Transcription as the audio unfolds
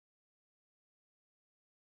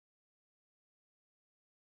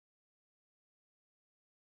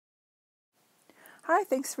Hi,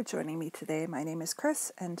 thanks for joining me today. My name is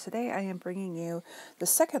Chris, and today I am bringing you the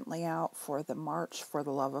second layout for the March for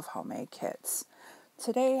the Love of Homemade kits.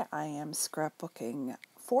 Today I am scrapbooking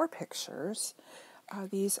 4 pictures.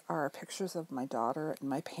 These are pictures of my daughter and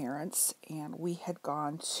my parents, and we had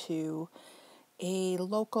gone to a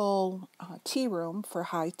local tea room for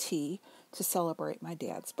high tea to celebrate my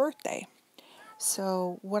dad's birthday.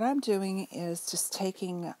 So what I'm doing is just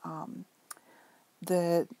taking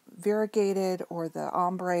the variegated or the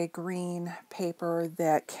ombre green paper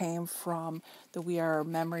that came from the We Are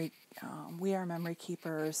Memory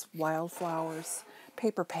Keepers Wildflowers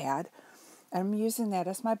paper pad. I'm using that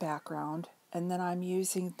as my background, and then I'm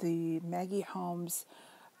using the Maggie Holmes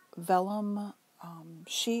vellum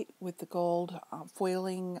sheet with the gold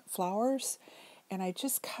foiling flowers, and I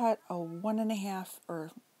just cut a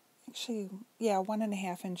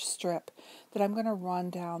 1.5 inch strip that I'm going to run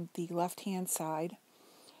down the left hand side,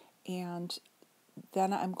 and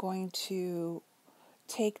then I'm going to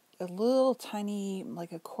take a little tiny,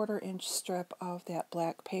 like a 1/4 inch strip of that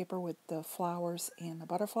black paper with the flowers and the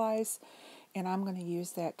butterflies, and I'm going to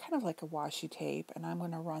use that kind of like a washi tape, and I'm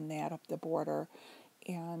going to run that up the border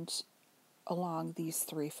and along these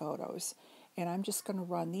 3 photos. And I'm just going to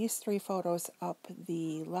run these 3 photos up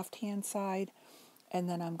the left hand side, and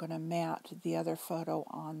then I'm going to mat the other photo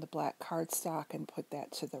on the black cardstock and put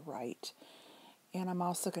that to the right. And I'm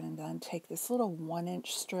also going to then take this little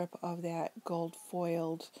 1-inch strip of that gold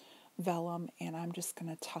foiled vellum, and I'm just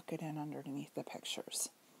going to tuck it in underneath the pictures.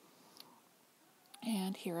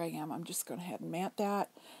 And here I am. I'm just going to head and mat that.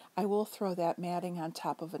 I will throw that matting on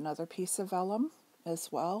top of another piece of vellum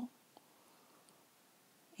as well.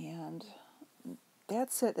 And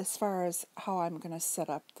that's it as far as how I'm going to set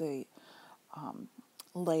up the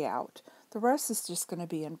layout. The rest is just going to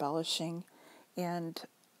be embellishing, and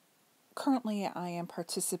currently I am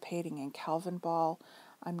participating in Calvinball.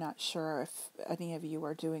 I'm not sure if any of you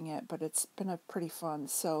are doing it, but it's been a pretty fun.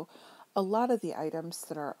 So a lot of the items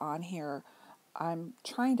that are on here, I'm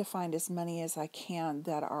trying to find as many as I can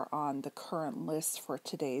that are on the current list for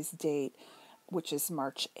today's date, which is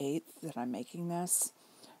March 8th that I'm making this.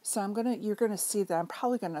 So you're gonna see that I'm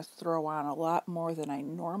probably gonna throw on a lot more than I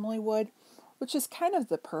normally would, which is kind of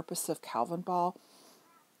the purpose of Calvinball.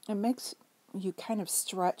 It makes you kind of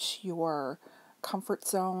stretch your comfort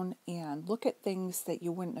zone and look at things that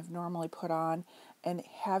you wouldn't have normally put on and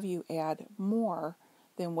have you add more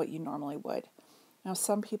than what you normally would. Now,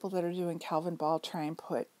 some people that are doing Calvinball try and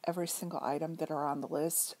put every single item that are on the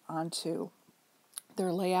list onto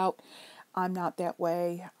their layout. I'm not that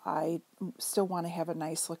way. I still want to have a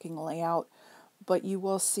nice looking layout, but you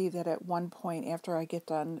will see that at one point after I get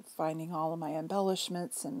done finding all of my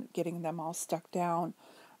embellishments and getting them all stuck down,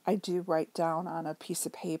 I do write down on a piece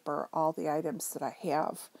of paper all the items that I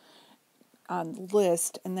have on the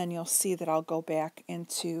list, and then you'll see that I'll go back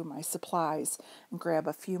into my supplies and grab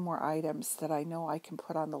a few more items that I know I can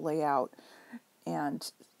put on the layout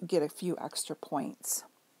and get a few extra points.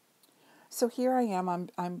 So here I am.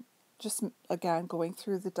 I'm just, again, going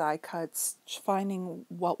through the die cuts, finding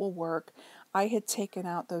what will work. I had taken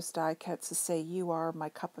out those die cuts to say, "You Are My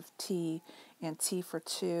Cup of Tea," and "Tea for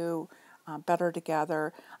Two," "Better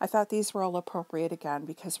Together." I thought these were all appropriate, again,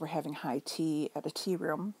 because we're having high tea at a tea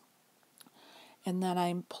room. And then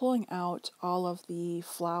I'm pulling out all of the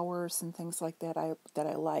flowers and things like that I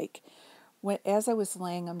like. As I was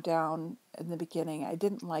laying them down in the beginning, I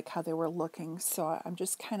didn't like how they were looking, so I'm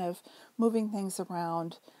just kind of moving things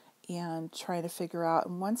around and trying to figure out.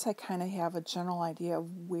 And once I kind of have a general idea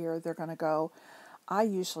of where they're going to go, I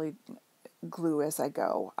usually glue as I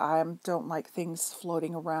go. I don't like things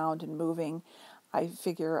floating around and moving. I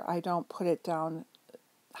figure I don't put it down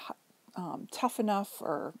tough enough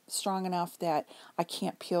or strong enough that I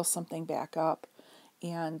can't peel something back up.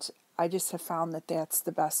 And I just have found that that's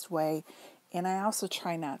the best way. And I also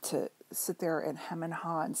try not to sit there and hem and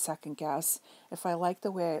haw and second guess. If I like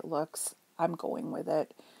the way it looks, I'm going with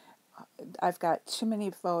it. I've got too many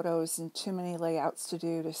photos and too many layouts to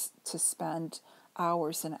do to spend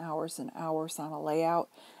hours and hours and hours on a layout,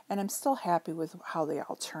 and I'm still happy with how they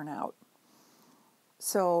all turn out.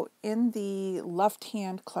 So in the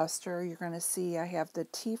left-hand cluster, you're going to see I have the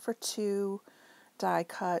Tea for Two die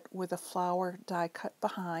cut with a flower die cut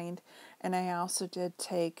behind, and I also did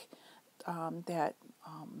take that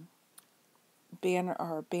banner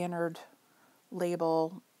or bannered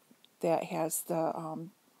label that has the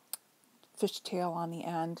fishtail on the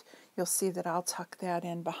end. You'll see that I'll tuck that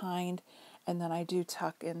in behind, and then I do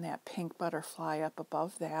tuck in that pink butterfly up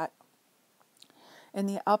above that. In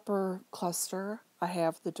the upper cluster, I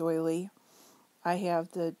have the doily. I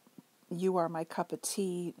have the You Are My Cup of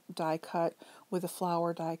Tea die cut with a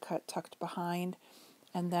flower die cut tucked behind.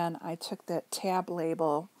 And then I took that tab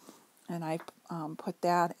label and I put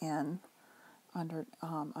that in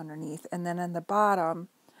underneath. And then in the bottom,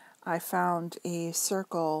 I found a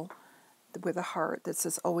circle with a heart that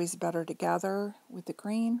says Always Better Together with the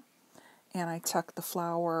green. And I tucked the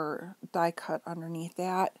flower die cut underneath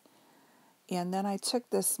that. And then I took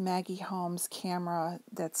this Maggie Holmes camera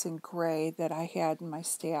that's in gray that I had in my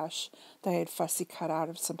stash that I had fussy cut out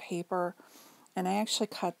of some paper. And I actually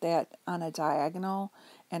cut that on a diagonal,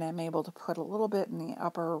 and I'm able to put a little bit in the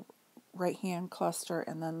upper right-hand cluster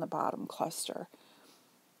and then the bottom cluster.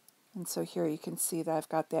 And so here you can see that I've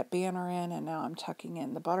got that banner in, and now I'm tucking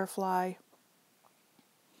in the butterfly.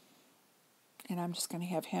 And I'm just going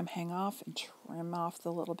to have him hang off and trim off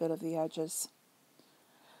the little bit of the edges.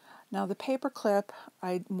 Now the paper clip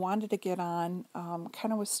I wanted to get on,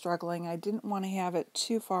 kind of was struggling. I didn't want to have it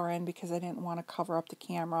too far in because I didn't want to cover up the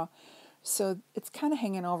camera. So it's kind of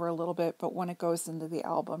hanging over a little bit, but when it goes into the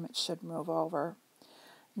album it should move over.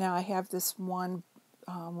 Now I have this one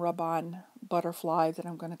rub-on butterfly that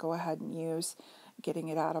I'm going to go ahead and use, getting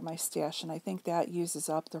it out of my stash, and I think that uses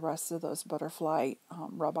up the rest of those butterfly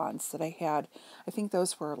rub-ons that I had. I think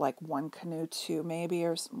those were like one canoe two maybe,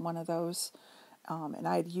 or one of those. And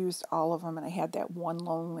I had used all of them, and I had that one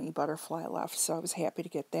lonely butterfly left, so I was happy to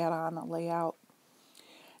get that on the layout.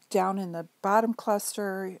 Down in the bottom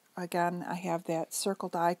cluster, again, I have that circle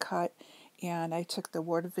die cut, and I took the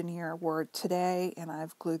wood veneer word Today, and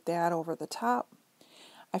I've glued that over the top.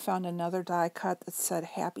 I found another die cut that said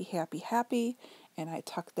Happy, Happy, Happy, and I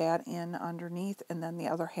tucked that in underneath, and then the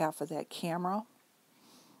other half of that camera.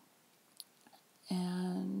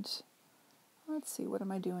 And let's see, what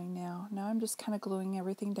am I doing now? Now I'm just kind of gluing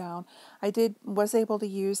everything down. I was able to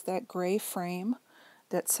use that gray frame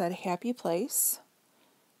that said Happy Place.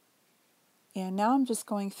 And now I'm just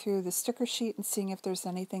going through the sticker sheet and seeing if there's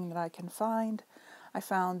anything that I can find. I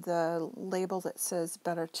found the label that says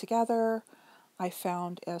Better Together. I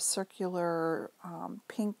found a circular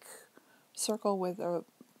pink circle with a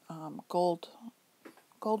gold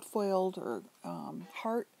foiled or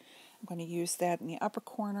heart. I'm going to use that in the upper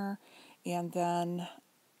corner. And then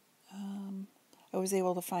I was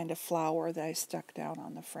able to find a flower that I stuck down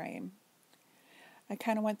on the frame. I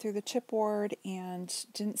kind of went through the chipboard and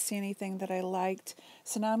didn't see anything that I liked.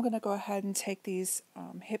 So now I'm going to go ahead and take these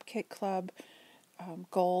Hip Kit Club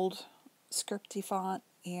gold scripty font,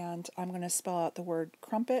 and I'm going to spell out the word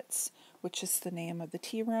Crumpets, which is the name of the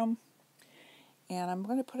tea room. And I'm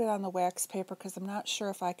going to put it on the wax paper because I'm not sure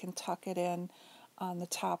if I can tuck it in on the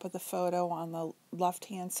top of the photo on the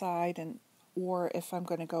left-hand side, or if I'm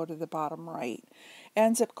going to go to the bottom right.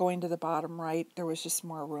 Ends up going to the bottom right. There was just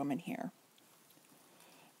more room in here.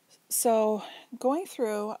 So going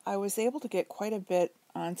through, I was able to get quite a bit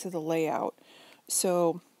onto the layout.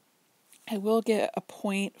 So I will get a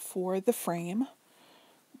point for the frame.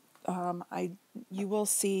 You will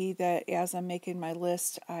see that as I'm making my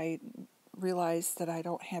list, I realize that I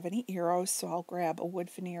don't have any arrows, so I'll grab a wood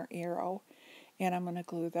veneer arrow and I'm going to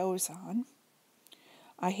glue those on.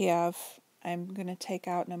 I'm going to take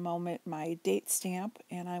out in a moment my date stamp,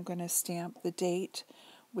 and I'm going to stamp the date,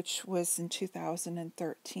 which was in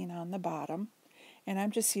 2013 on the bottom. And I'm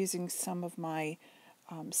just using some of my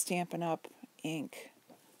Stampin' Up! Ink,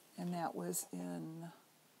 and that was in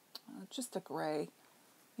just a gray.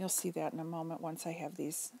 You'll see that in a moment once I have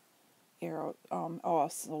these arrows.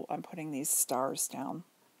 Also, I'm putting these stars down.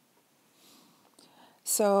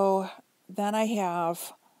 So then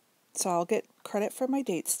I'll get credit for my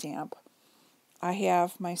date stamp. I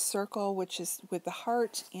have my circle, which is with the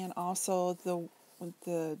heart, and also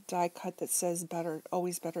the die cut that says Better,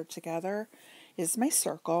 Always Better Together is my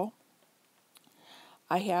circle.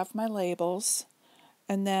 I have my labels,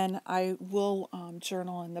 and then I will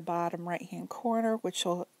journal in the bottom right-hand corner, which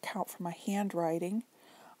will count for my handwriting.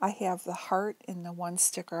 I have the heart in the one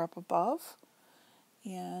sticker up above,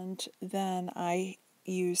 and then I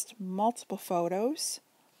used multiple photos.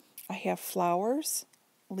 I have flowers,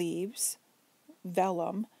 leaves,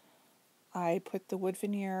 vellum. I put the wood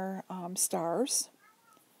veneer stars,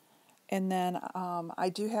 and then I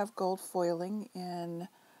do have gold foiling in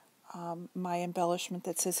my embellishment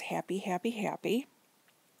that says Happy, Happy, Happy.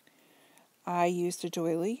 I used a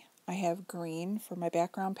doily. I have green for my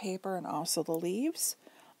background paper and also the leaves.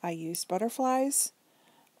 I used butterflies,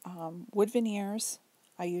 wood veneers.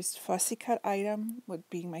 I used fussy cut item, would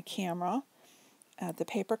be my camera, the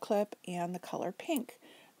paper clip, and the color pink.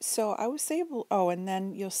 So I was able, oh, and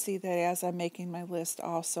then you'll see that as I'm making my list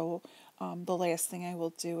also, the last thing I will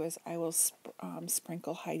do is I will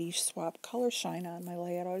sprinkle Heidi Swap Color Shine on my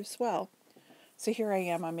layout as well. So here I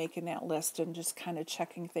am, I'm making that list and just kind of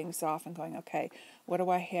checking things off and going, okay, what do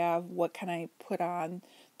I have? What can I put on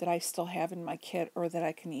that I still have in my kit or that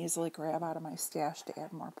I can easily grab out of my stash to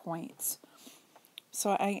add more points?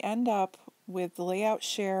 So I end up with the layout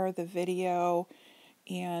share, the video,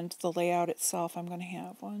 and the layout itself. I'm going to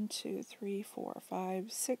have 1, 2, 3, 4,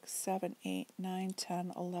 5, 6, 7, 8, 9,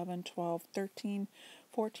 10, 11, 12, 13,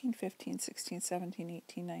 14, 15, 16, 17,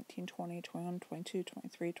 18, 19, 20, 21, 22,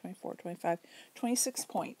 23, 24, 25, 26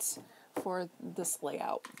 points for this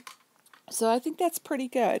layout. So I think that's pretty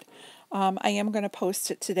good. I am going to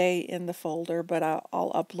post it today in the folder, but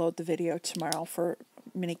I'll upload the video tomorrow for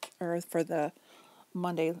for the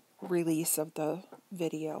Monday release of the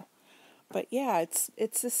video. But yeah, it's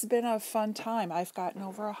this has been a fun time. I've gotten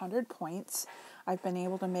over 100 points. I've been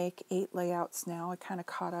able to make 8 layouts now. I kind of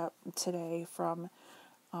caught up today from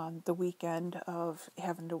the weekend of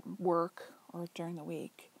having to work or during the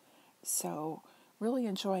week. So really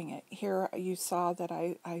enjoying it. Here you saw that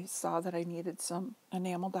I saw that I needed some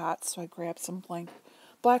enamel dots, so I grabbed some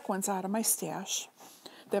black ones out of my stash.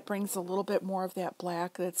 That brings a little bit more of that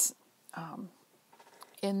black that's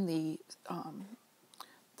in the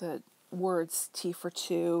words T for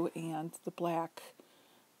 2 and the black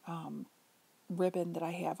ribbon that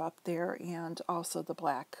I have up there, and also the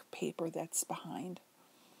black paper that's behind.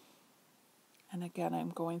 And again,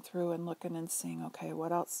 I'm going through and looking and seeing, okay,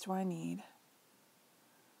 what else do I need?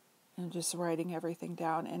 And just writing everything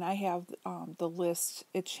down. And I have the list,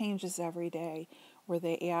 it changes every day, where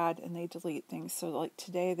they add and they delete things. So like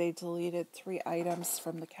today they deleted 3 items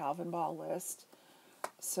from the Calvinball list.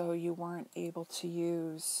 So you weren't able to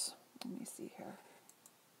use, let me see here.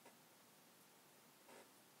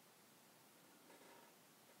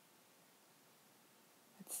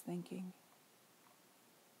 It's thinking.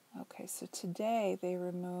 Okay, so today they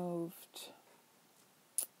removed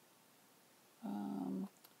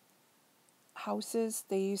houses.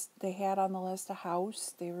 They had on the list a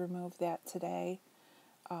house. They removed that today.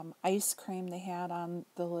 Ice cream they had on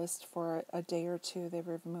the list for a day or two. They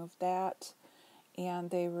removed that. And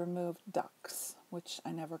they removed ducks, which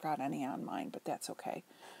I never got any on mine, but that's okay.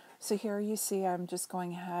 So here you see I'm just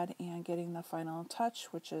going ahead and getting the final touch,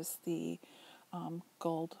 which is the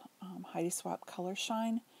gold Heidi Swap Color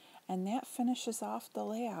Shine. And that finishes off the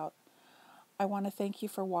layout. I want to thank you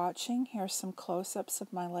for watching. Here's some close-ups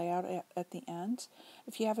of my layout at the end.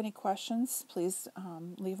 If you have any questions, please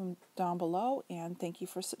leave them down below, and thank you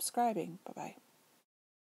for subscribing. Bye-bye.